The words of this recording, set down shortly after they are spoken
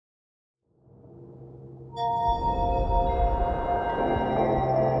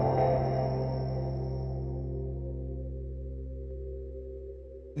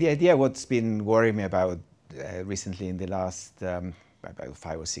The idea what's been worrying me about recently in the last about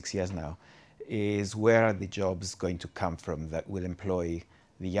 5 or 6 years now is where are the jobs going to come from that will employ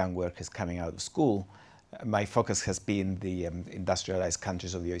the young workers coming out of school. My focus has been the industrialized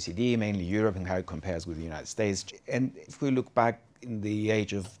countries of the OECD, mainly Europe, and how it compares with the United States. And if we look back in the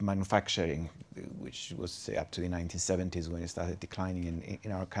age of manufacturing, which was up to the 1970s when it started declining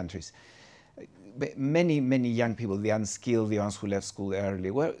in our countries, many young people, the unskilled, the ones who left school early,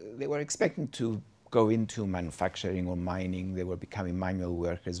 they were expecting to go into manufacturing or mining. They were becoming manual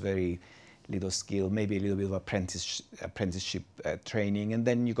workers, very little skill, maybe a little bit of apprenticeship training, and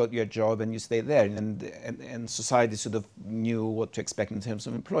then you got your job and you stayed there, and society sort of knew what to expect in terms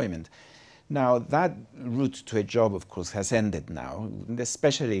of employment. Now that route to a job, of course, has ended now, and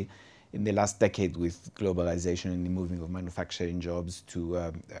especially in the last decade with globalization and the moving of manufacturing jobs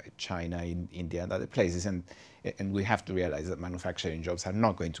to China, India and other places. And we have to realize that manufacturing jobs are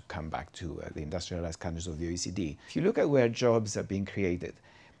not going to come back to the industrialized countries of the OECD. If you look at where jobs are being created,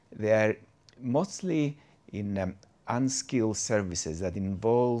 they are mostly in unskilled services that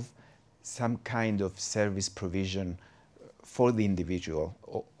involve some kind of service provision for the individual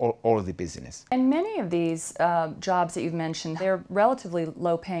or the business. And many of these jobs that you've mentioned, they're relatively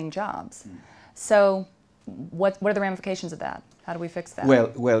low-paying jobs. So what are the ramifications of that? How do we fix that?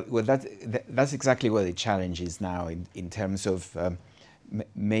 Well, that's exactly where the challenge is now in terms of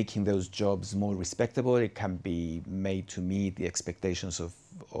making those jobs more respectable. It can be made to meet the expectations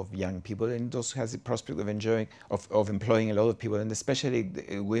of young people, and it also has the prospect of employing a lot of people, and especially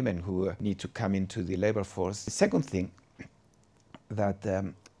women who need to come into the labor force. The second thing that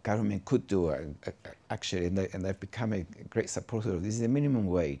government could do, actually, and I've become a great supporter of this, is the minimum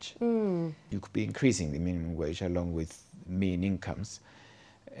wage. You could be increasing the minimum wage along with mean incomes,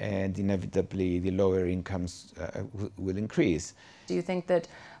 and inevitably the lower incomes will increase. Do you think that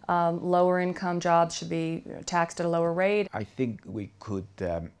lower income jobs should be taxed at a lower rate? I think we could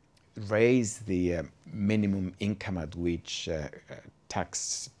raise the minimum income at which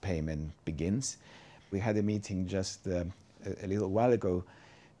tax payment begins. We had a meeting just a little while ago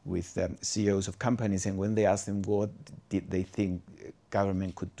with CEOs of companies, and when they asked them what did they think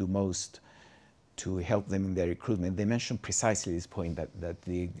government could do most to help them in their recruitment, they mentioned precisely this point, that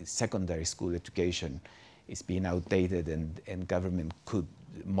the secondary school education is being outdated, and government could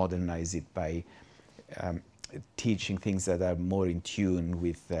modernize it by teaching things that are more in tune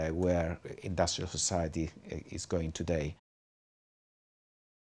with where industrial society is going today.